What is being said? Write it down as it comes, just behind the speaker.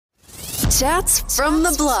Chats from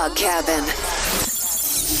the Blog Cabin.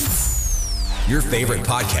 Your favorite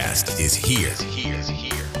podcast is here.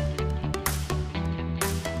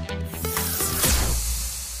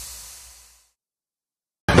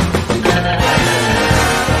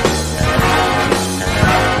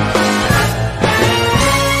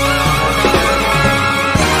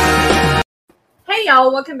 Hey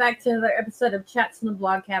y'all, welcome back to another episode of Chats from the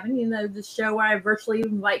Blog Cabin. You know, the show where I virtually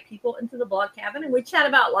invite people into the Blog Cabin and we chat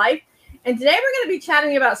about life. And today we're going to be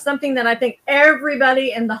chatting about something that I think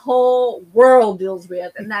everybody in the whole world deals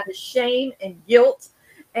with, and that is shame and guilt.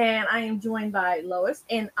 And I am joined by Lois.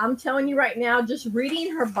 And I'm telling you right now, just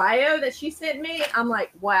reading her bio that she sent me, I'm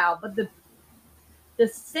like, wow. But the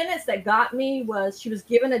sentence that got me was she was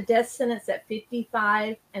given a death sentence at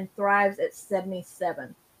 55 and thrives at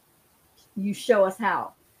 77. You show us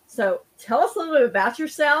how. So tell us a little bit about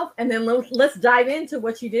yourself, and then let's dive into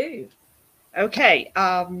what you do. Okay.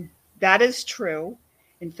 That is true.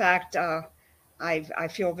 In fact, I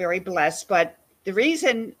feel very blessed. But the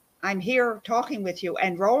reason I'm here talking with you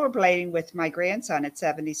and rollerblading with my grandson at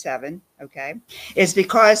 77, okay, is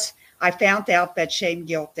because I found out that shame,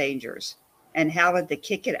 guilt, dangers, and how to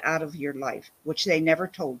kick it out of your life, which they never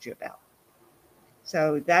told you about.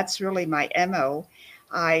 So that's really my MO.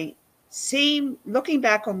 Looking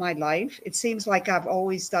back on my life, it seems like I've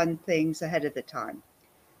always done things ahead of the time.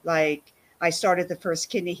 Like, I started the first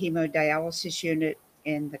kidney hemodialysis unit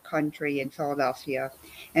in the country in Philadelphia,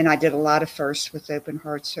 and I did a lot of firsts with open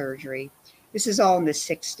heart surgery. This is all in the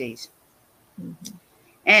 60s. Mm-hmm.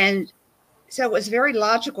 And so it was very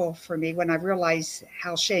logical for me when I realized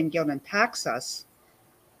how shame, guilt impacts us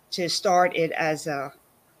to start it as a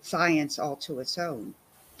science all to its own,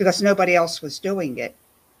 because nobody else was doing it.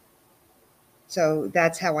 So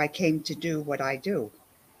that's how I came to do what I do.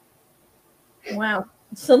 Wow.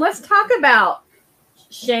 So let's talk about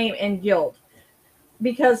shame and guilt,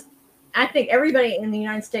 because I think everybody in the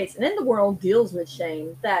United States and in the world deals with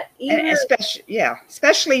shame.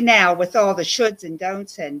 Especially now with all the shoulds and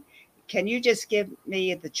don'ts. And can you just give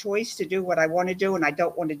me the choice to do what I want to do, and I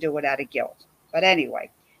don't want to do it out of guilt. But anyway,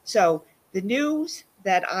 so the news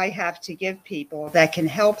that I have to give people that can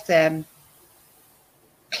help them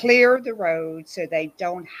clear the road so they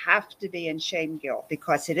don't have to be in shame, guilt,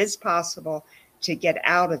 because it is possible to get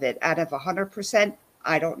out of it. Out of 100%,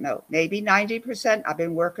 I don't know, maybe 90%. I've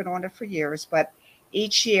been working on it for years, but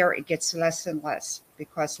each year it gets less and less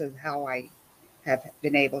because of how I have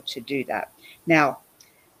been able to do that. Now,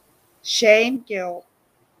 shame, guilt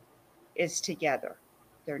is together.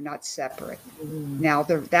 They're not separate. Mm-hmm. Now,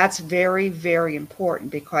 that's very, very important,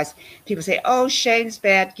 because people say, oh, shame's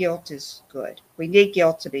bad, guilt is good. We need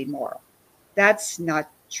guilt to be moral. That's not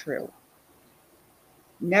true.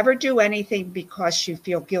 Never do anything because you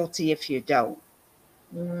feel guilty if you don't.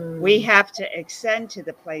 We have to extend to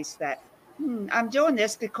the place that I'm doing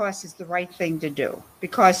this because it's the right thing to do,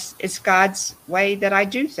 because it's God's way that I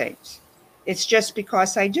do things. It's just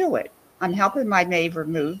because I do it. I'm helping my neighbor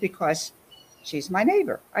move because she's my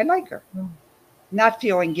neighbor. I like her. Not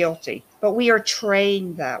feeling guilty. But we are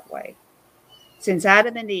trained that way. Since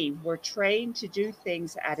Adam and Eve, we're trained to do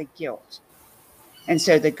things out of guilt. And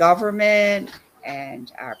so the government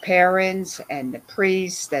and our parents and the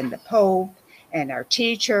priests and the Pope and our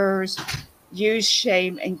teachers use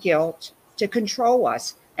shame and guilt to control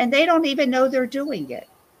us. And they don't even know they're doing it.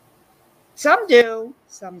 Some do,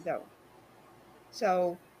 some don't.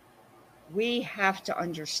 So we have to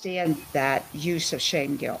understand that use of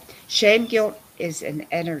shame, guilt. Shame, guilt is an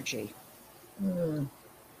energy.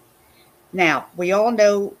 Now, we all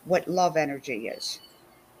know what love energy is.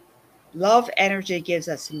 Love energy gives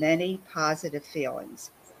us many positive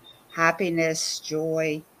feelings: happiness,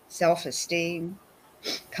 joy, self-esteem,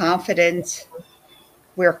 confidence.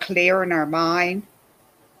 We're clear in our mind.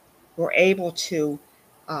 We're able to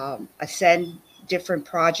ascend different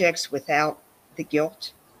projects without the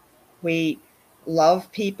guilt. We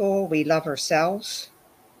love people. We love ourselves.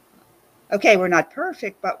 Okay, we're not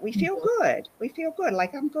perfect, but we feel good. We feel good,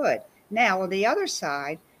 like I'm good. Now, on the other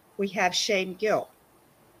side, we have shame, guilt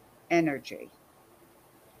energy.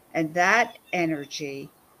 And that energy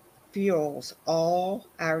fuels all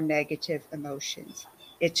our negative emotions.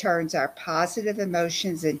 It turns our positive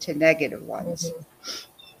emotions into negative ones.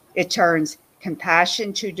 It turns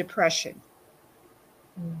compassion to depression,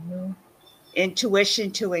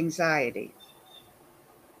 intuition to anxiety,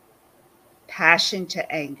 passion to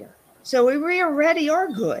anger. So we already are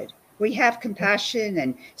good. We have compassion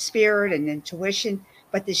and spirit and intuition,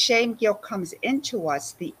 but the shame, guilt comes into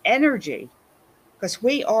us, the energy, because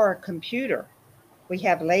we are a computer. We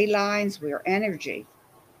have ley lines, we are energy.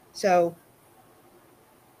 So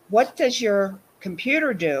What does your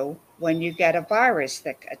computer do when you get a virus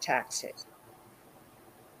that attacks it?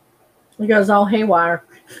 It goes all haywire.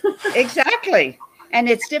 Exactly. And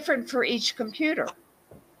it's different for each computer.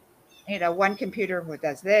 One computer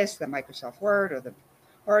does this, the Microsoft Word or the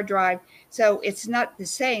hard drive. So it's not the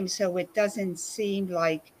same. So it doesn't seem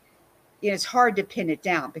like, it's hard to pin it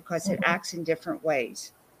down because it acts in different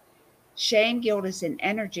ways. Shame, guilt is an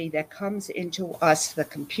energy that comes into us, the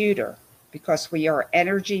computer, because we are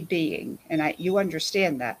energy being. And you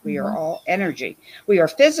understand that. We are all energy. We are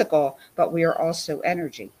physical, but we are also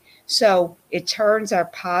energy. So it turns our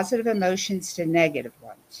positive emotions to negative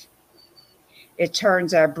ones. It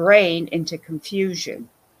turns our brain into confusion.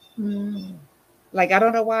 Like, I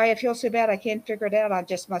don't know why I feel so bad. I can't figure it out. I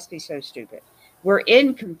just must be so stupid. We're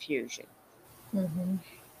in confusion.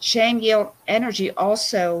 Shame, guilt, energy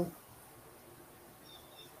also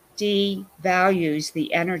devalues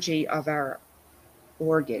the energy of our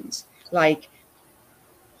organs. Like,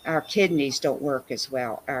 our kidneys don't work as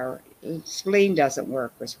well. Our spleen doesn't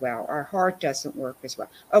work as well. Our heart doesn't work as well.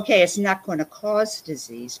 Okay, it's not going to cause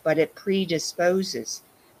disease, but it predisposes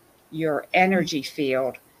your energy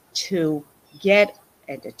field to get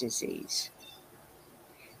at a disease.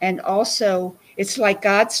 And also, it's like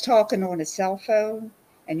God's talking on a cell phone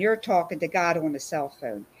and you're talking to God on a cell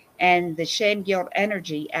phone. And the shame, guilt,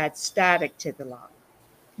 energy adds static to the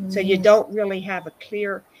line. So you don't really have a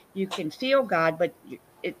clear, you can feel God, but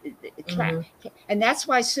and that's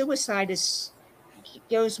why suicide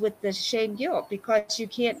goes with the shame, guilt, because you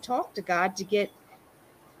can't talk to God to get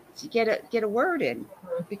a word in,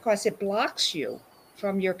 because it blocks you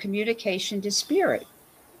from your communication to spirit.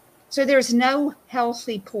 So there's no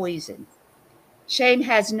healthy poison. Shame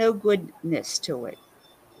has no goodness to it.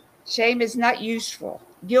 Shame is not useful.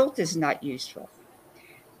 Guilt is not useful.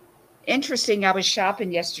 Interesting, I was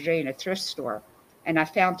shopping yesterday in a thrift store, and I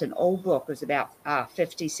found an old book. It was about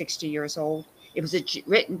 50, 60 years old. It was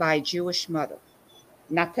written by a Jewish mother.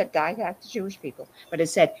 Not that I have to Jewish people, but it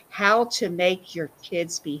said, how to make your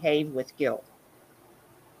kids behave with guilt.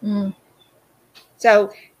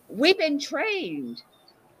 So we've been trained.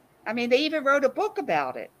 I mean, they even wrote a book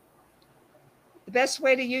about it. The best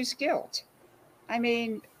way to use guilt. I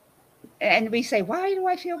mean, and we say, why do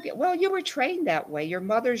I feel guilt? Well, you were trained that way. Your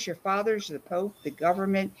mothers, your fathers, the Pope, the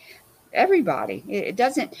government, everybody. It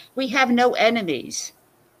doesn't, we have no enemies.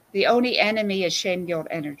 The only enemy is shame, guilt,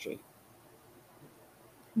 energy.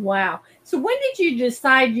 Wow. So when did you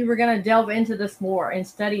decide you were going to delve into this more and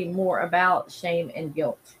study more about shame and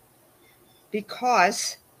guilt?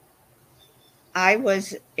 Because I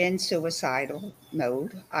was in suicidal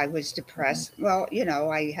mode. I was depressed. Well,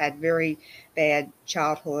 I had very bad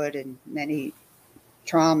childhood and many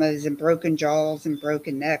traumas and broken jaws and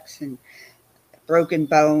broken necks and broken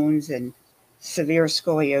bones and severe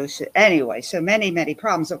scoliosis. Anyway, so many, many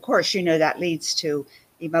problems. Of course, that leads to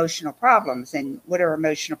emotional problems. And what are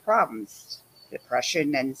emotional problems?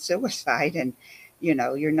 Depression and suicide. And,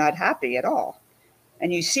 you're not happy at all.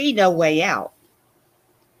 And you see no way out.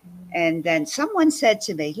 And then someone said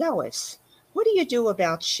to me, Lois, what do you do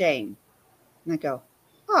about shame? And I go,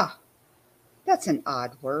 that's an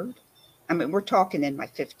odd word. I mean, we're talking in my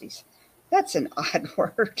 50s. That's an odd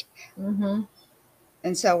word.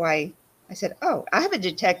 And so I said, I have a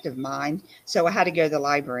detective mind. So I had to go to the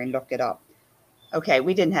library and look it up. Okay,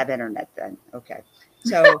 we didn't have internet then. Okay.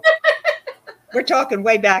 So we're talking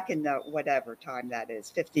way back in the whatever time that is,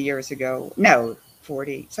 50 years ago. No,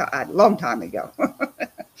 40, so a long time ago.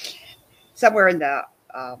 Somewhere in the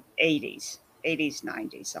 80s,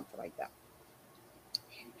 90s, something like that.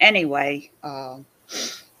 Anyway,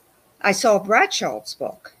 I saw Bradshaw's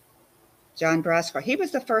book, John Bradshaw. He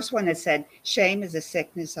was the first one that said shame is a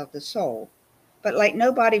sickness of the soul. But like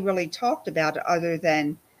nobody really talked about it other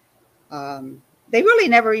than they really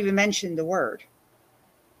never even mentioned the word.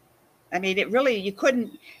 I mean, you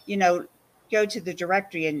couldn't, go to the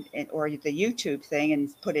directory or the YouTube thing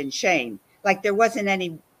and put in shame. Like there wasn't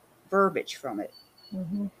any verbiage from it.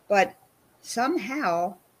 But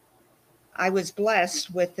somehow I was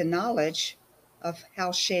blessed with the knowledge of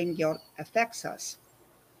how shame, guilt affects us.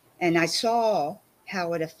 And I saw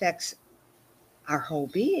how it affects our whole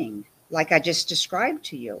being, like I just described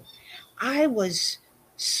to you. I was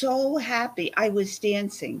so happy. I was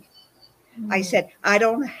dancing. I said, I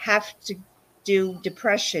don't have to do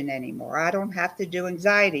depression anymore. I don't have to do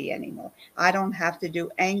anxiety anymore. I don't have to do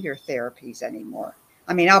anger therapies anymore.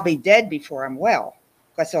 I mean, I'll be dead before I'm well.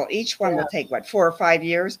 Because each one will take, 4 or 5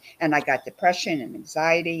 years. And I got depression and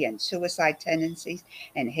anxiety and suicide tendencies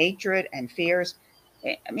and hatred and fears.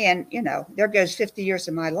 I mean, there goes 50 years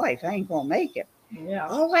of my life. I ain't going to make it. Yeah.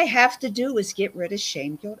 All I have to do is get rid of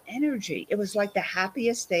shame, guilt, energy. It was like the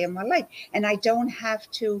happiest day of my life. And I don't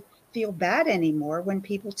have to feel bad anymore when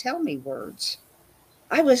people tell me words.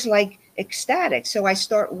 I was like ecstatic. So I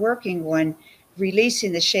start working on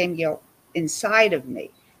releasing the shame, guilt inside of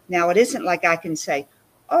me. Now, it isn't like I can say,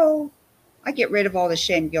 oh, I get rid of all the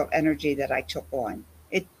shame, guilt, energy that I took on.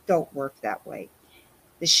 It don't work that way.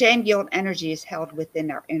 The shame, guilt, energy is held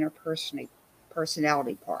within our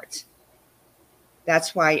personality parts.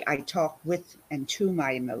 That's why I talk with and to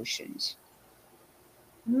my emotions.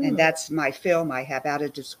 And that's my film I have, Out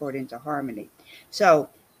of Discord into Harmony. So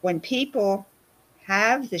when people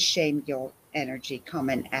have the shame, guilt, energy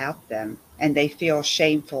coming at them and they feel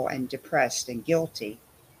shameful and depressed and guilty,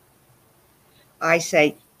 I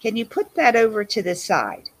say, can you put that over to the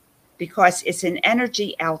side? Because it's an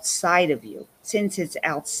energy outside of you. Since it's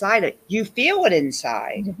outside of you, feel it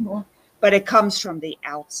inside, but it comes from the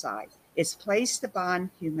outside. It's placed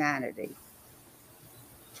upon humanity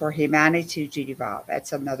for humanity to evolve.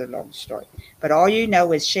 That's another long story. But all you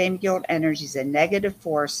know is shame, guilt, energy is a negative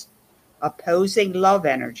force opposing love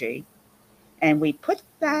energy. And we put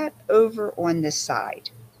that over on the side.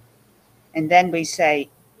 And then we say,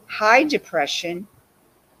 hi, depression.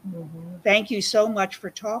 Thank you so much for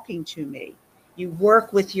talking to me. You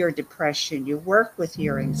work with your depression. You work with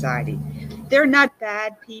your anxiety. They're not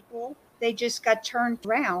bad people. They just got turned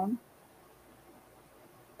around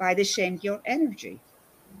by the shame, guilt, energy.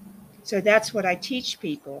 So that's what I teach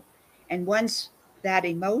people. And once that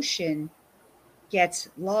emotion gets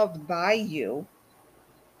loved by you,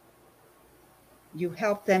 you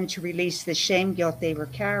help them to release the shame, guilt they were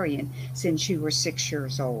carrying since you were 6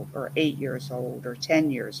 years old or 8 years old or 10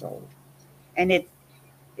 years old. And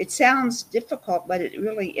it sounds difficult, but it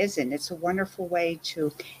really isn't. It's a wonderful way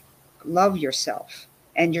to love yourself.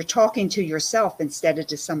 And you're talking to yourself instead of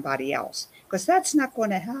to somebody else, because that's not going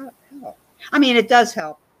to help. I mean, it does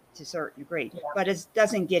help to a certain degree, but it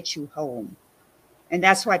doesn't get you home. And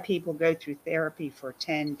that's why people go through therapy for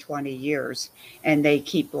 10, 20 years, and they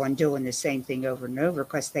keep on doing the same thing over and over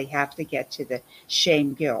because they have to get to the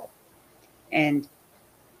shame, guilt. And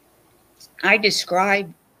I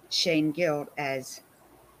describe shame, guilt as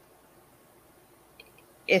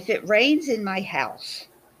if it rains in my house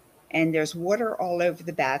and there's water all over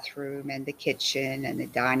the bathroom and the kitchen and the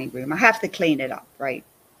dining room, I have to clean it up, right?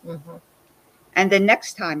 Mm-hmm. And the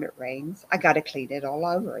next time it rains, I got to clean it all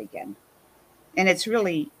over again. And it's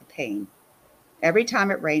really a pain. Every time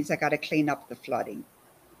it rains, I got to clean up the flooding.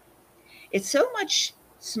 It's so much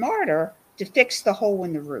smarter to fix the hole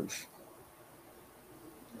in the roof.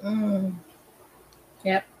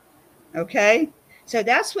 Yep. Okay? So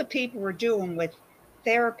that's what people are doing with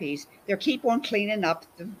therapies. They keep on cleaning up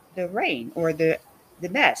the rain or the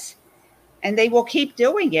mess. And they will keep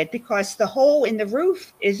doing it because the hole in the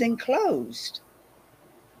roof is enclosed.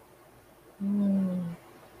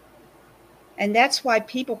 And that's why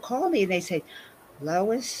people call me and they say,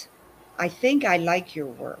 Lois, I think I like your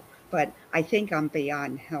work, but I think I'm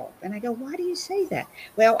beyond help. And I go, why do you say that?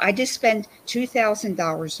 Well, I just spent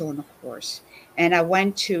 $2,000 on a course. And I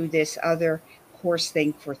went to this other course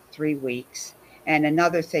thing for 3 weeks and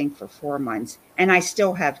another thing for 4 months. And I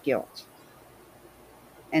still have guilt.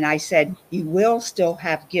 And I said, you will still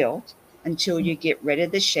have guilt until you get rid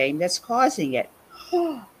of the shame that's causing it.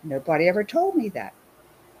 Nobody ever told me that.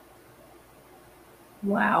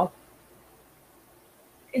 Wow.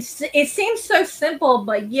 It seems so simple,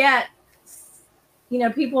 but yet,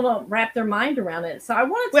 people don't wrap their mind around it. So I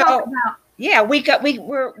want to talk about. Yeah,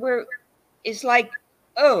 we're it's like,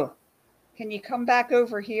 oh, can you come back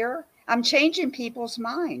over here? I'm changing people's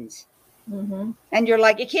minds. Mm-hmm. And you're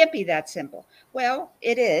like, it can't be that simple. Well,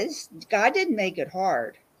 it is. God didn't make it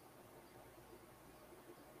hard.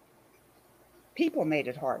 People made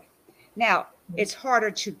it hard. Now, it's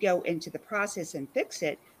harder to go into the process and fix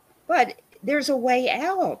it, but there's a way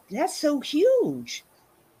out. That's so huge.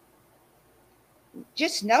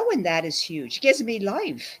 Just knowing that is huge. It gives me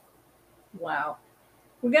life. Wow.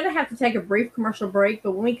 We're going to have to take a brief commercial break,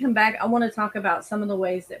 but when we come back, I want to talk about some of the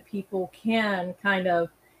ways that people can kind of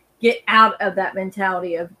get out of that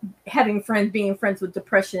mentality of having friends, being friends with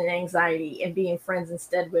depression and anxiety, and being friends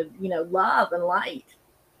instead with, love and light.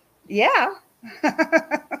 Yeah.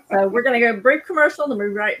 So we're going to go brief commercial and then we'll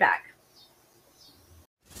be right back.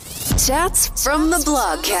 Chats from the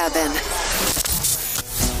Blog Cabin.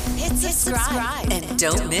 Hit subscribe and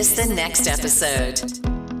don't miss the next episode.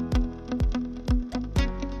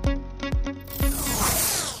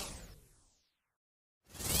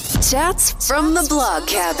 Chats from the Blog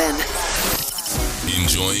Cabin.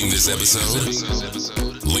 Enjoying this episode?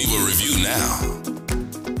 Leave a review now.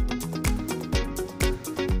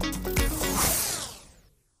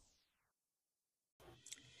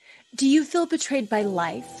 Do you feel betrayed by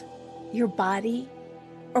life, your body,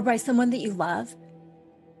 or by someone that you love?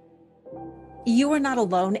 You are not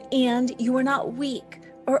alone, and you are not weak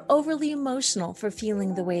or overly emotional for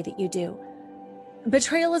feeling the way that you do.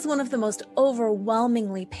 Betrayal is one of the most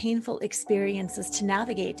overwhelmingly painful experiences to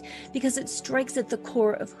navigate because it strikes at the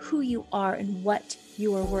core of who you are and what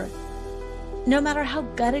you are worth. No matter how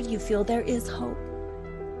gutted you feel, there is hope.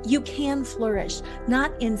 You can flourish,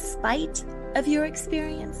 not in spite of your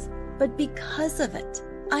experience, but because of it.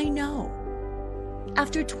 I know.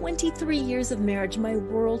 After 23 years of marriage, my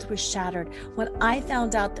world was shattered when I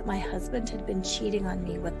found out that my husband had been cheating on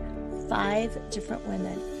me with 5 different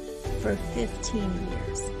women for 15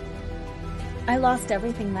 years. I lost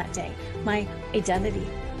everything that day, my identity,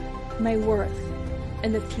 my worth,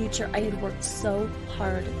 and the future I had worked so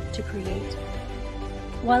hard to create.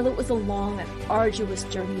 While it was a long and arduous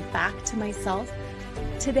journey back to myself,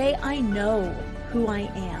 today I know who I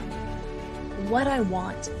am, what I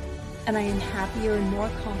want, and I am happier and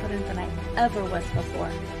more confident than I ever was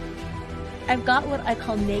before. I've got what I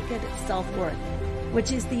call naked self-worth,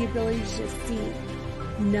 which is the ability to see,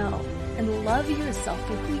 know, and love yourself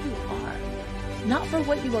for who you are, not for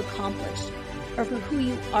what you accomplish or for who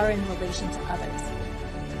you are in relation to others.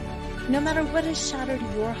 No matter what has shattered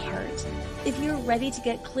your heart, if you're ready to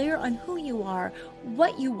get clear on who you are,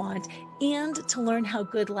 what you want, and to learn how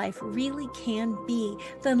good life really can be,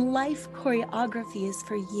 then Life Choreography is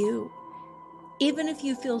for you. Even if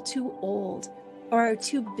you feel too old or are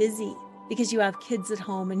too busy because you have kids at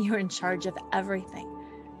home and you're in charge of everything.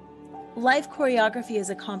 Life Choreography is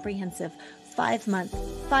a comprehensive 5-month,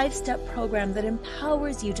 5-step program that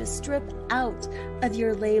empowers you to strip out of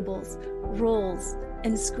your labels, roles,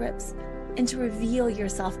 and scripts, and to reveal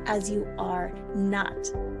yourself as you are, not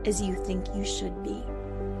as you think you should be.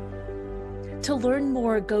 To learn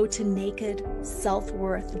more, go to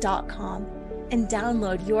nakedselfworth.com and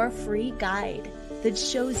download your free guide that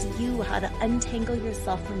shows you how to untangle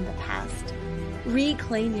yourself from the past,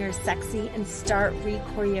 reclaim your sexy, and start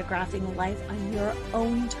re-choreographing life on your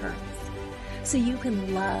own terms so you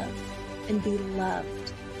can love and be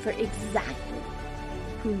loved for exactly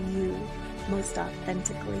who you most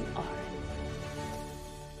authentically are.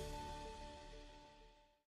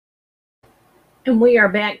 And we are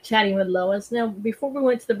back chatting with Lois. Now, before we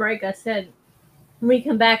went to the break, I said when we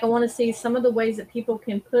come back, I want to see some of the ways that people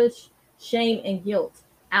can push shame and guilt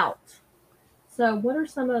out. So what are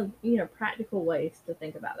some of, practical ways to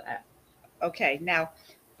think about that? Okay, now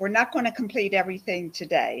we're not going to complete everything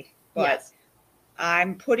today, but Yes.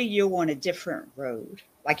 I'm putting you on a different road.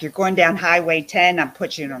 Like you're going down Highway 10, I'm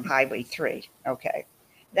putting you on Highway 3. Okay.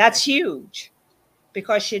 That's huge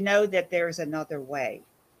because you know that there's another way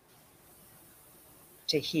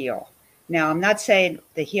to heal. Now, I'm not saying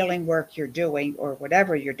the healing work you're doing or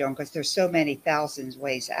whatever you're doing, because there's so many thousands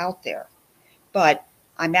ways out there, but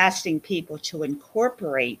I'm asking people to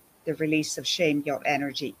incorporate the release of shame, guilt,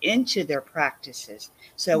 energy into their practices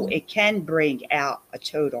so it can bring out a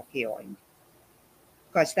total healing,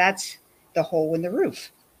 because that's the hole in the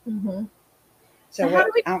roof. Mm-hmm. So how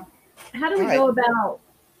do we go about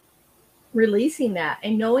releasing that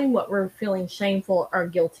and knowing what we're feeling shameful or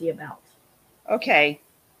guilty about? Okay.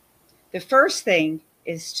 The first thing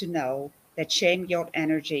is to know that shame, guilt,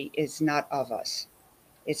 energy is not of us.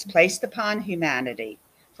 It's placed upon humanity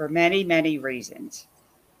for many, many reasons.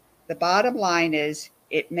 The bottom line is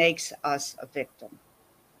it makes us a victim.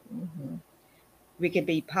 Mm-hmm. We can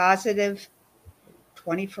be positive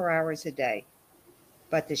 24 hours a day,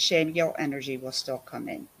 but the shame, guilt, energy will still come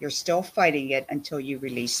in. You're still fighting it until you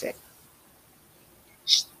release it.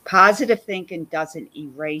 Positive thinking doesn't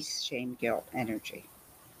erase shame, guilt, energy.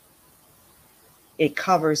 It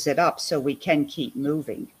covers it up so we can keep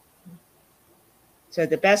moving. So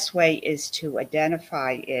the best way is to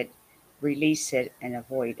identify it, release it, and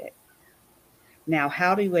avoid it. Now,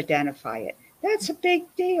 how do you identify it? That's a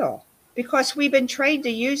big deal because we've been trained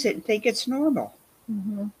to use it and think it's normal.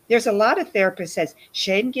 Mm-hmm. There's a lot of therapists says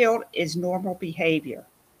shame, guilt is normal behavior.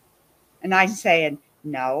 And I'm saying,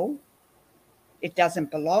 no, it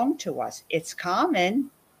doesn't belong to us. It's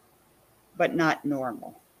common, but not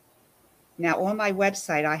normal. Now, on my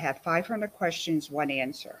website, I have 500 questions, 1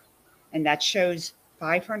 answer. And that shows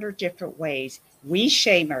 500 different ways we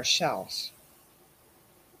shame ourselves.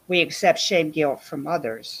 We accept shame, guilt from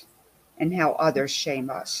others, and how others shame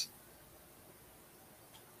us.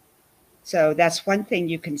 So that's one thing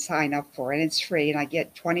you can sign up for, and it's free. And I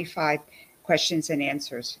get 25 questions and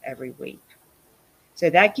answers every week. So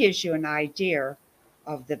that gives you an idea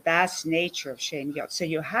of the vast nature of shame, guilt. So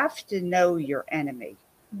you have to know your enemy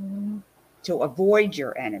to avoid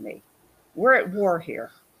your enemy. We're at war here.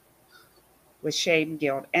 with shame,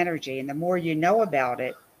 guilt, energy. And the more you know about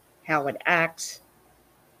it, how it acts,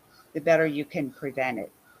 the better you can prevent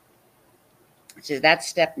it. So that's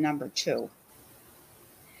step number 2.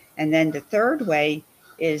 And then the third way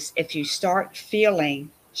is if you start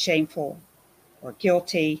feeling shameful or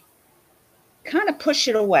guilty, kind of push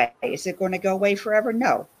it away. Is it going to go away forever?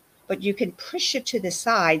 No. But you can push it to the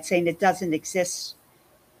side saying it doesn't exist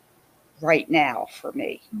right now for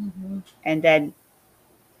me. Mm-hmm. And then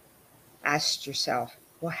ask yourself,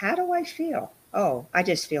 well, how do I feel? Oh, I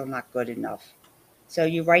just feel not good enough. So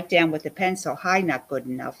you write down with a pencil, hi, not good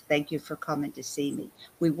enough. Thank you for coming to see me.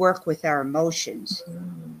 We work with our emotions.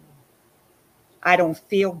 Mm-hmm. I don't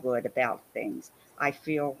feel good about things. I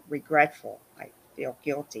feel regretful. I feel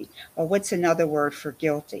guilty. Or what's another word for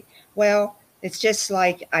guilty? Well, it's just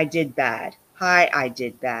like I did bad. Hi, I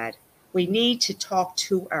did bad. We need to talk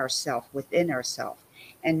to ourselves, within ourselves.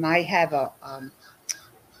 And I have a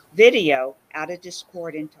video out of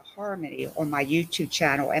discord into harmony on my YouTube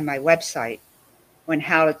channel and my website on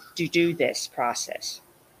how to do this process.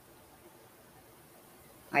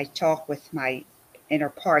 I talk with my inner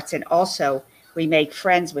parts, and also we make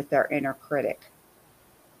friends with our inner critic.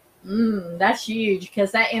 That's huge,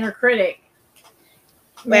 because that inner critic,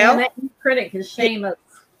 Well, that inner critic is shame us.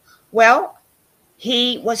 Well,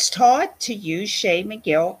 he was taught to use shame and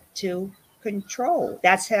guilt to control.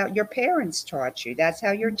 That's how your parents taught you. That's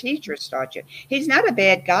how your teachers taught you. He's not a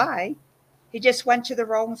bad guy. He just went to the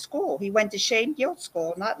wrong school. He went to shame guilt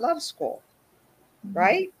school, not love school.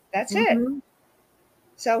 Right? That's it. Mm-hmm.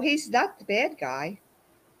 So he's not the bad guy.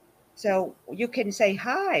 So you can say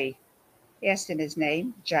hi. Ask him his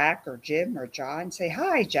name, Jack or Jim or John. Say,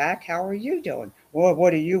 hi, Jack, how are you doing? Well, what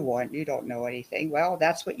do you want? You don't know anything. Well,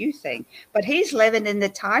 that's what you think. But he's living in the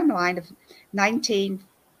timeline of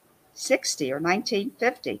 1960 or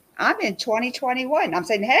 1950. I'm in 2021. I'm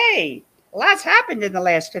saying, hey, lots happened in the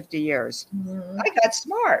last 50 years. Mm-hmm. I got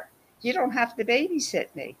smart. You don't have to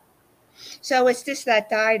babysit me. So it's just that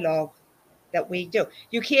dialogue that we do.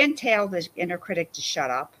 You can't tell the inner critic to shut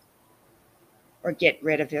up or get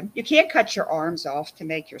rid of him. You can't cut your arms off to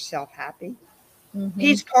make yourself happy. Mm-hmm.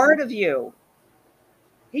 He's part of you.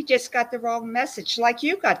 He just got the wrong message, like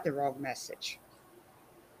you got the wrong message.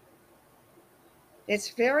 It's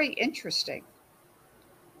very interesting.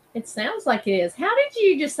 It sounds like it is. How did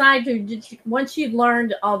you decide once you'd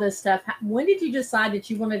learned all this stuff, when did you decide that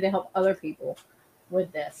you wanted to help other people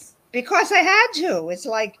with this? Because I had to. It's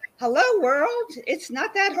like, hello, world. It's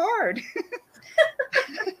not that hard.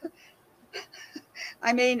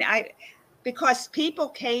 I mean, because people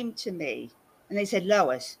came to me and they said,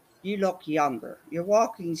 Lois, you look younger. You're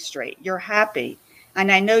walking straight. You're happy.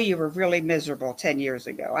 And I know you were really miserable 10 years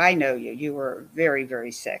ago. I know you. You were very,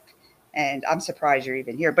 very sick. And I'm surprised you're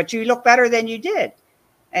even here. But you look better than you did.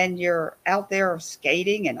 And you're out there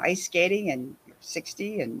skating and ice skating and you're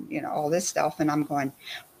 60 and, you know, all this stuff. And I'm going,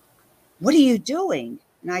 what are you doing?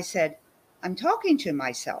 And I said, I'm talking to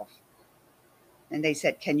myself. And they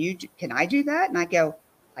said, can I do that? And I go,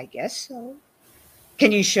 I guess so.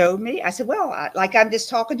 Can you show me? I said, well, I'm just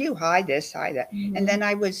talking to you. Hi, this, hi, that. Mm-hmm. And then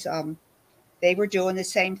I was, they were doing the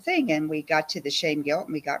same thing. And we got to the shame, guilt,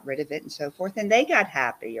 and we got rid of it and so forth. And they got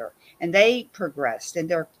happier and they progressed. And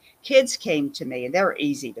their kids came to me and they're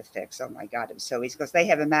easy to fix. Oh my God, it was so easy because they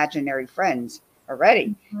have imaginary friends already.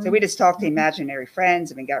 Mm-hmm. So we just talked to imaginary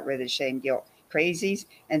friends and we got rid of the shame, guilt crazies.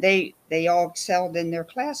 And they all excelled in their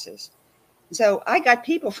classes. So I got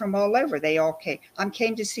people from all over. They all came. I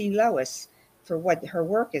came to see Lois for what her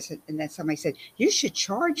work is. And then somebody said, you should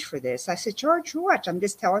charge for this. I said, charge for what? I'm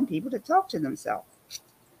just telling people to talk to themselves.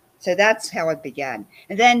 So that's how it began.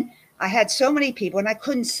 And then I had so many people and I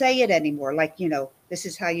couldn't say it anymore. Like, you know, this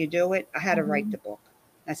is how you do it. I had to write the book.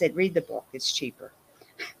 I said, read the book. It's cheaper.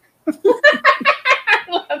 I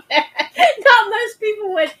love that. No, most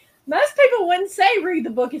people wouldn't say read the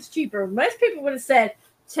book. It's cheaper. Most people would have said,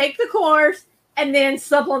 take the course and then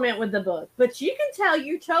supplement with the book. But you can tell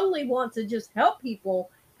you totally want to just help people,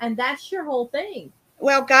 and that's your whole thing.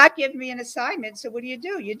 Well, God gave me an assignment, so what do?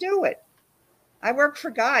 You do it. I work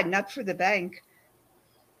for God, not for the bank.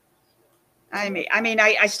 I mean,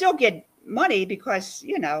 I still get money because,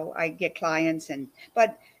 you know, I get clients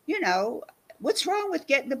but, you know, what's wrong with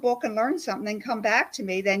getting the book and learn something and come back to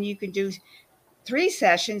me? Then you can do 3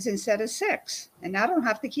 sessions instead of 6, and I don't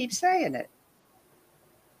have to keep saying it.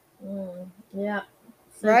 Yeah.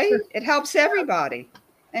 So right? true. It helps everybody.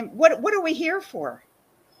 And what are we here for?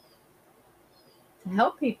 To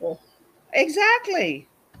help people. Exactly.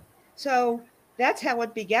 So that's how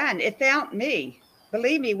it began. It found me.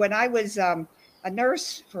 Believe me, when I was a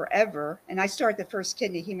nurse forever, and I started the first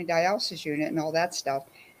kidney hemodialysis unit and all that stuff,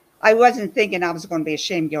 I wasn't thinking I was going to be a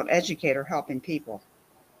shame guilt educator helping people.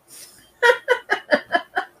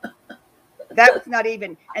 That was not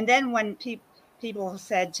even. And then when people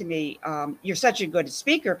said to me, you're such a good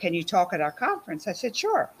speaker, can you talk at our conference? I said,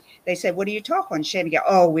 sure. They said, what do you talk on? Shame guilt.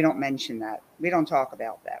 Oh, we don't mention that. We don't talk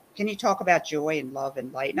about that. Can you talk about joy and love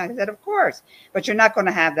and light? And I said, of course. But you're not going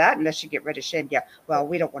to have that unless you get rid of shame guilt. Well,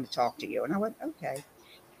 we don't want to talk to you. And I went, okay.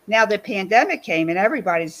 Now the pandemic came and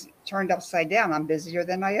everybody's turned upside down. I'm busier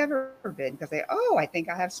than I ever been because I think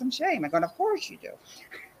I have some shame. I'm going, of course you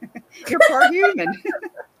do. You're part human.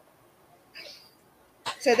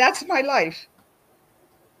 So that's my life.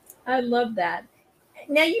 I love that.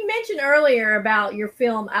 Now, you mentioned earlier about your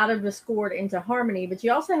film Out of Discord into Harmony, but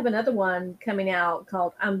you also have another one coming out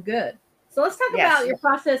called I'm Good. So let's talk about your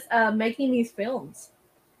process of making these films.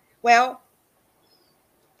 Well,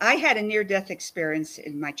 I had a near-death experience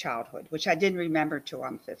in my childhood, which I didn't remember till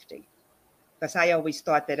I'm 50, because I always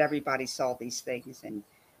thought that everybody saw these things and,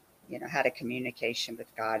 had a communication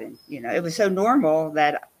with God. And, it was so normal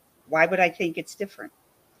that why would I think it's different?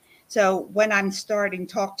 So when I'm starting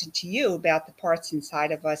talking to you about the parts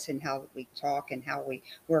inside of us and how we talk and how we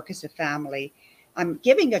work as a family, I'm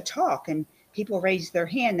giving a talk and people raise their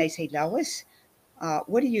hand. They say, Lois,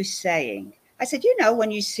 what are you saying? I said,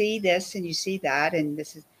 when you see this and you see that, and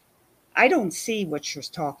this is, I don't see what you're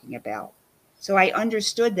talking about. So I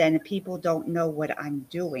understood then that people don't know what I'm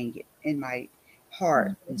doing in my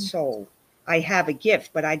heart and soul. I have a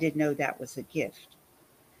gift, but I didn't know that was a gift.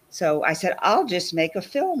 So I said, I'll just make a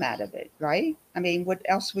film out of it, right? I mean, what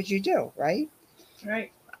else would you do, right?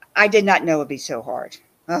 Right. I did not know it'd be so hard.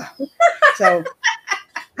 So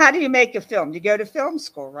how do you make a film? You go to film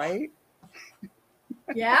school, right?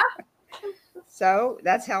 Yeah. So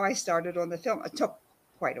that's how I started on the film. It took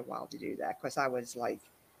quite a while to do that because I was like,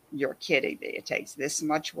 you're kidding me. It takes this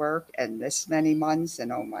much work and this many months.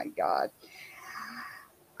 And oh my God,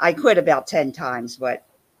 I quit about 10 times, but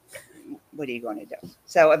what are you going to do?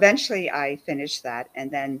 So eventually I finished that.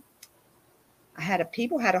 And then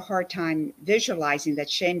people had a hard time visualizing that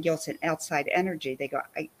shame, guilt's an outside energy. They go,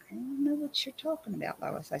 I don't know what you're talking about,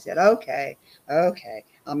 Lois. I said, okay,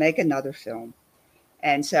 I'll make another film.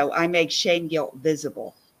 And so I make shame, guilt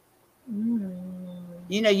visible.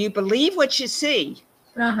 You believe what you see.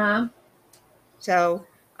 Uh-huh. So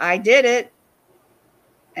I did it.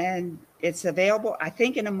 And it's available, I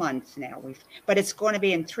think, in a month now. But it's going to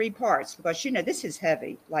be in 3 parts because, this is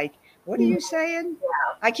heavy. Like, what are you saying?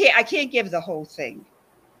 Yeah. I can't give the whole thing.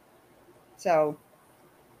 So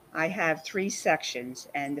I have 3 sections,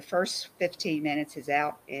 and the first 15 minutes is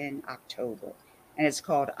out in October. And it's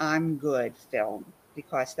called I'm Good Film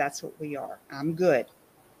because that's what we are. I'm good.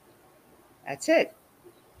 That's it.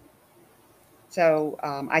 So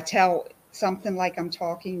I tell something like I'm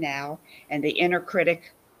talking now, and the inner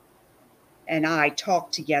critic and I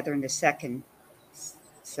talk together in the second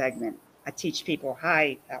segment. I teach people,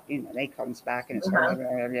 hi, they comes back and it's blah, blah,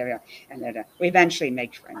 blah, blah, and then we eventually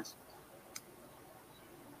make friends.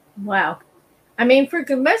 Wow. I mean, for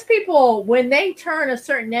most people, when they turn a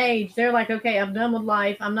certain age, they're like, okay, I'm done with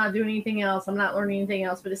life. I'm not doing anything else. I'm not learning anything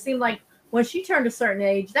else. But it seemed like when she turned a certain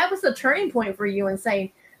age, that was a turning point for you and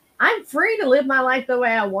saying, I'm free to live my life the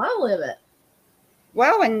way I want to live it.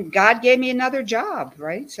 Well, and God gave me another job,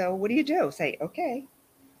 right? So what do you do? Say, okay.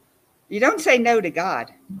 You don't say no to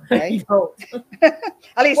God, right?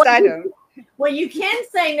 At least I don't. Well, you can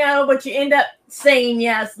say no, but you end up saying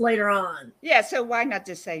yes later on. Yeah, so why not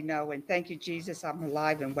just say no? And thank you, Jesus, I'm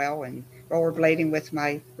alive and well and rollerblading with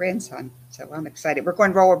my grandson. So I'm excited. We're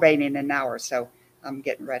going rollerblading in an hour, so I'm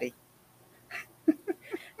getting ready.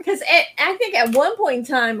 Because I think at one point in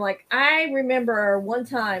time, like I remember one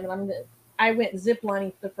time, and I went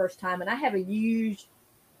ziplining for the first time, and I have a huge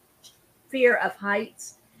fear of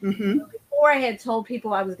heights. Mm-hmm. Before I had told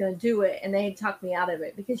people I was going to do it, and they had talked me out of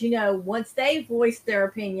it because once they voiced their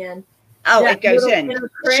opinion, it goes in.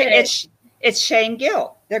 It's shame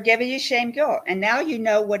guilt. They're giving you shame guilt, and now you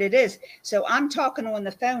know what it is. So I'm talking on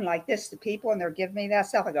the phone like this to people, and they're giving me that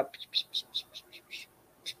stuff. I go,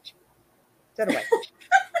 put away,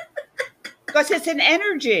 because it's an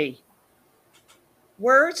energy.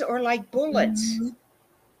 Words are like bullets. Mm-hmm.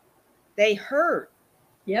 They hurt.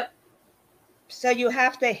 Yep. So you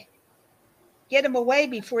have to get them away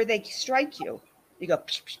before they strike you. You go.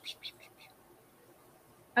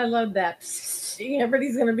 I love that.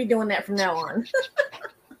 Everybody's going to be doing that from now on.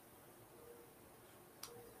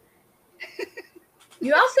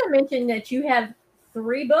 You also mentioned that you have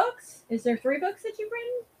 3 books. Is there 3 books that you've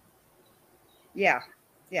written? Yeah.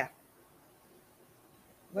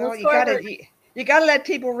 Well, you gotta let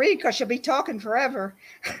people read because you'll be talking forever.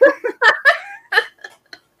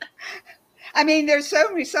 I mean, there's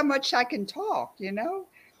so much I can talk, you know?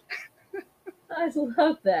 I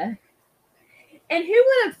love that. And who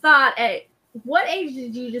would have thought, at what age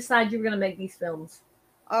did you decide you were going to make these films?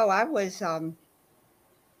 Oh, I was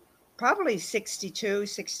probably 62,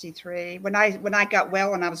 63. When I got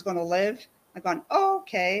well and I was going to live, I'm going, oh,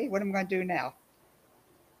 okay, what am I going to do now?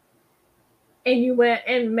 And you went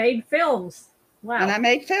and made films. Wow. And I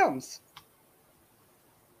made films.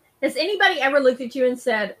 Has anybody ever looked at you and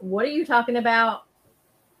said, what are you talking about?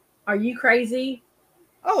 Are you crazy?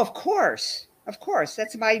 Oh, of course. Of course.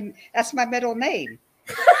 That's my middle name.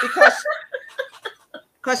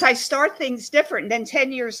 Because I start things different. And then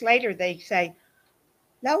 10 years later, they say,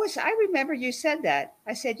 Lois, I remember you said that.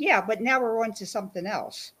 I said, yeah, but now we're on to something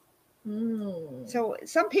else. So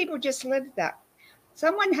some people just live that.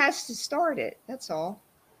 Someone has to start it. That's all.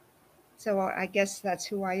 So I guess that's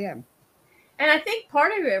who I am. And I think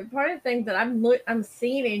part of the thing that I'm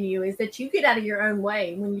seeing in you is that you get out of your own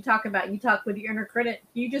way. When you talk with your inner critic,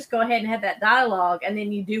 you just go ahead and have that dialogue, and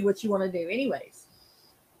then you do what you want to do anyways.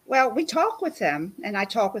 Well, we talk with them, and I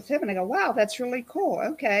talk with him, and I go, wow, that's really cool.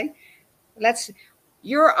 Okay,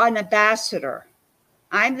 you're an ambassador.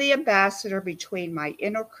 I'm the ambassador between my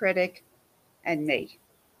inner critic and me.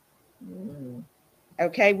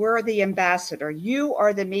 Okay, we're the ambassador. You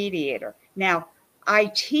are the mediator. Now, I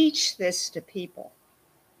teach this to people,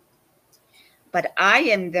 but I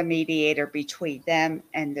am the mediator between them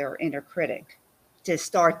and their inner critic to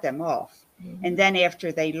start them off. And then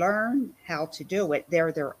after they learn how to do it,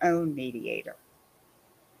 they're their own mediator.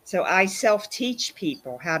 So I self-teach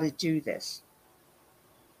people how to do this.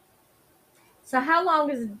 So how long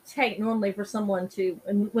does it take normally for someone to,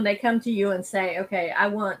 when they come to you and say, okay, I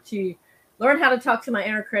want to learn how to talk to my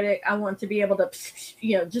inner critic. I want to be able to,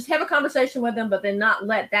 just have a conversation with them, but then not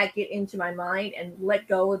let that get into my mind and let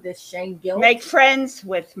go of this shame, guilt. Make friends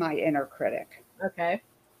with my inner critic. Okay.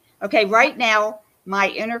 Okay, right now, my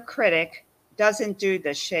inner critic doesn't do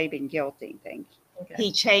the shame and guilting thing. Okay.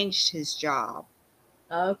 He changed his job.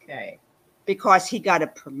 Okay. Because he got a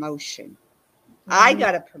promotion. I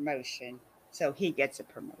got a promotion, so he gets a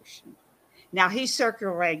promotion. Now he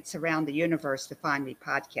circulates around the universe to find me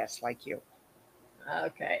podcasts like you.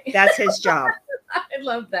 Okay. That's his job. I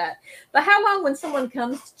love that. But how long, when someone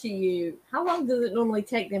comes to you, how long does it normally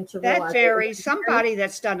take them to realize? That varies. Somebody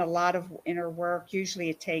that's done a lot of inner work, usually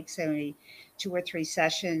it takes only 2 or 3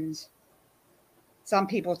 sessions. Some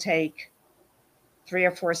people take 3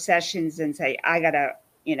 or 4 sessions and say, I got to,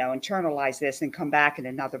 internalize this and come back in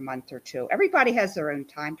another month or 2. Everybody has their own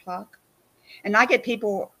time clock. And I get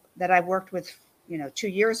people that I worked with, 2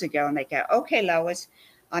 years ago, and they go, okay, Lois,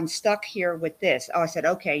 I'm stuck here with this. Oh, I said,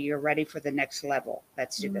 okay, you're ready for the next level.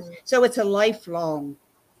 Let's do this. So it's a lifelong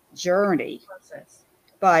journey,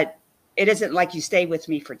 but it isn't like you stay with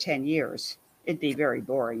me for 10 years. It'd be very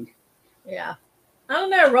boring. Yeah. I don't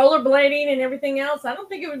know, rollerblading and everything else. I don't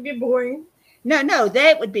think it would be boring. No,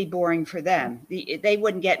 that would be boring for them. They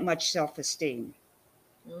wouldn't get much self-esteem.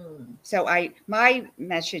 So my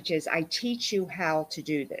message is, I teach you how to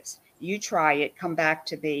do this. You try it, come back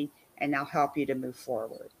to me, and I'll help you to move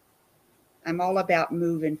forward. I'm all about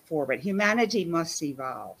moving forward. Humanity must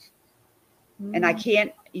evolve. And I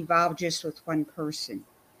can't evolve just with one person.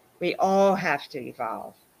 We all have to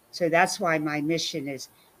evolve. So that's why my mission is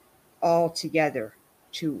all together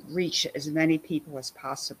to reach as many people as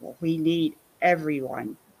possible. We need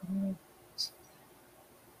everyone.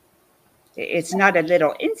 It's not a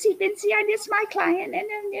little insy bincy, I miss my client.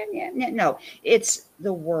 No, it's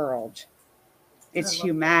the world. It's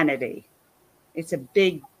humanity. It's a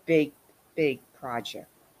big, big, big project.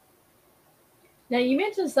 Now, you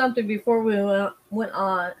mentioned something before we went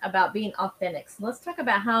on about being authentic. So let's talk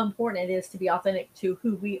about how important it is to be authentic to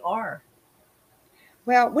who we are.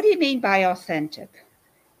 Well, what do you mean by authentic?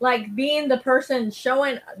 Like being the person,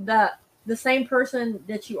 showing the same person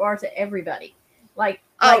that you are to everybody.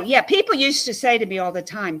 Yeah. People used to say to me all the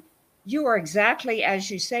time, you are exactly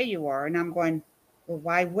as you say you are. And I'm going, well,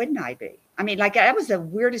 why wouldn't I be? I mean, that was the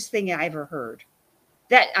weirdest thing I ever heard.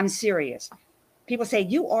 That, I'm serious. People say,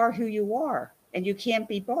 you are who you are and you can't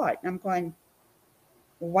be bought. And I'm going,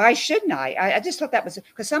 well, why shouldn't I? I just thought that was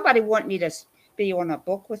because somebody wanted me to be on a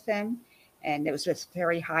book with them. And it was with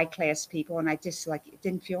very high class people. And I just it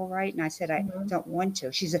didn't feel right. And I said, I don't want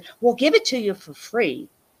to. She said, we'll give it to you for free.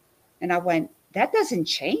 And I went, that doesn't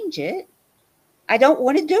change it. I don't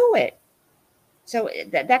want to do it. So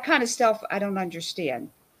that kind of stuff, I don't understand.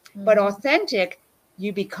 But authentic,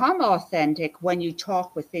 you become authentic when you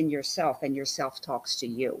talk within yourself and yourself talks to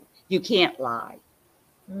you. You can't lie.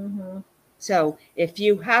 So if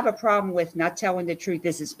you have a problem with not telling the truth,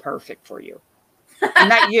 this is perfect for you. And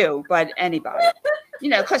not you, but anybody.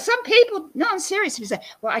 Because some people, no, I'm serious. People say,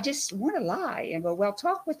 well, I just want to lie. And go, well,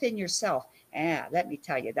 talk within yourself. Let me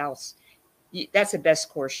tell you, that's the best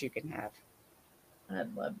course you can have. I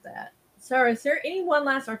love that. So is there any one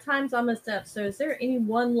last, our time's almost up. So is there any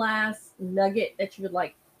one last nugget that you would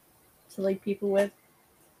like to leave people with?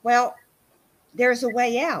 Well, there's a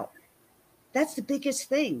way out. That's the biggest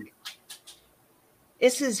thing.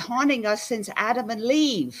 This is haunting us since Adam and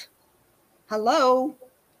Eve. Hello?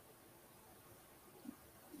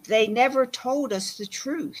 They never told us the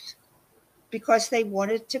truth because they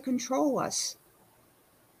wanted to control us.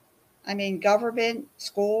 I mean, government,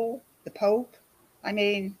 school, the Pope,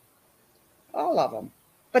 all of them.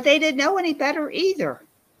 But they didn't know any better either.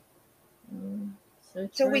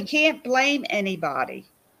 So we can't blame anybody.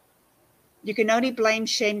 You can only blame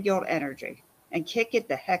shame, guilt, energy, and kick it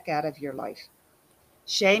the heck out of your life.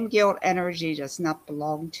 Shame, guilt, energy does not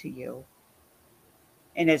belong to you.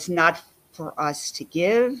 And it's not for us to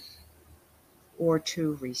give or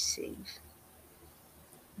to receive.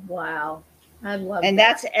 Wow. I love and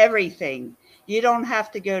that's everything. You don't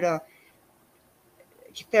have to go to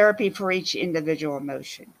therapy for each individual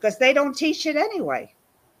emotion because they don't teach it anyway.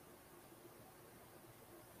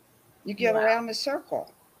 You get around the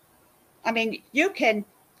circle. I mean,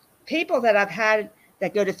 people that I've had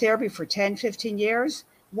that go to therapy for 10, 15 years,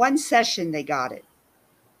 one session they got it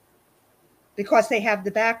because they have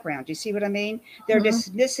the background. You see what I mean? They're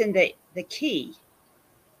just missing the key.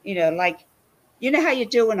 Like, how you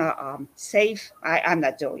do in a safe? I'm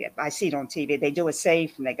not doing it. I see it on TV. They do a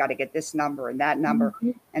safe and they got to get this number and that number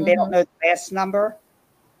and they don't know the last number.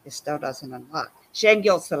 It still doesn't unlock. Shame,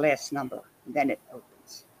 guilt's the last number and then it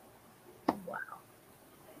opens. Wow.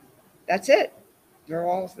 That's it.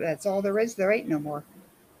 That's all there is. There ain't no more.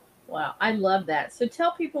 Wow. I love that. So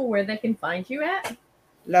tell people where they can find you at.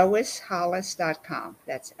 LoisHollis.com.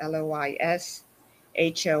 That's LoisHollis.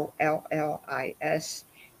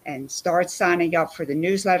 And start signing up for the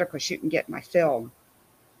newsletter because you can get my film.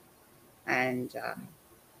 And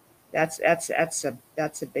that's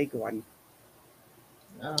a big one.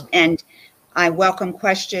 Oh. And I welcome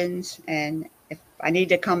questions. And if I need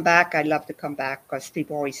to come back, I'd love to come back because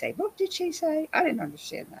people always say, "What did she say?" I didn't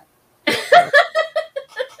understand that. So,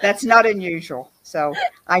 that's not unusual. So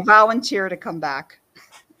I volunteer to come back.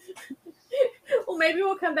 Well, maybe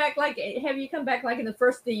we'll come back, have you come back in the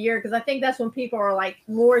first of the year? Because I think that's when people are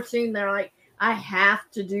more attuned. They're like, I have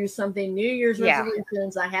to do something. New Year's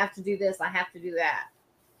resolutions. I have to do this. I have to do that.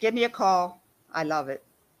 Give me a call. I love it.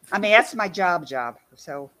 That's my job.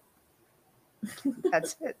 So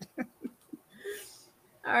that's it.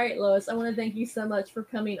 All right, Lois, I want to thank you so much for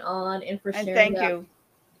coming on and for sharing. And thank you.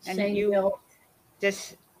 And you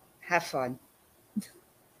just have fun.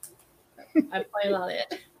 I plan on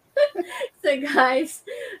it. So guys,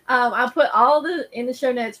 I'll put all in the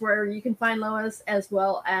show notes where you can find Lois, as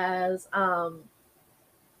well as I'll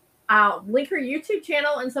link her YouTube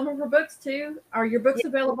channel and some of her books too. Are your books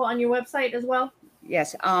available on your website as well?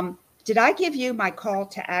 Yes. Did I give you my call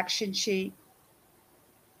to action sheet?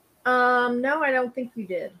 No, I don't think you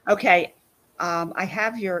did. Okay. I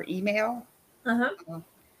have your email.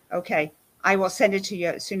 Okay. I will send it to you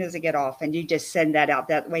as soon as I get off, and you just send that out.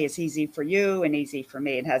 That way it's easy for you and easy for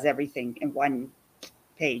me. It has everything in one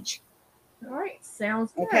page. All right.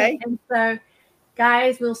 Sounds good. Okay. And so,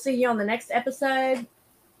 guys, we'll see you on the next episode.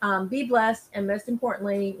 Be blessed. And most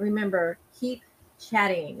importantly, remember, keep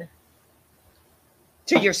chatting.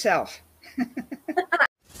 To yourself.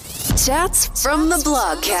 Chats from the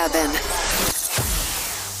Blog Cabin.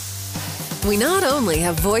 We not only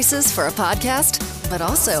have voices for a podcast, but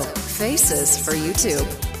also faces for YouTube.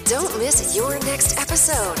 Don't miss your next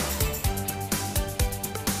episode.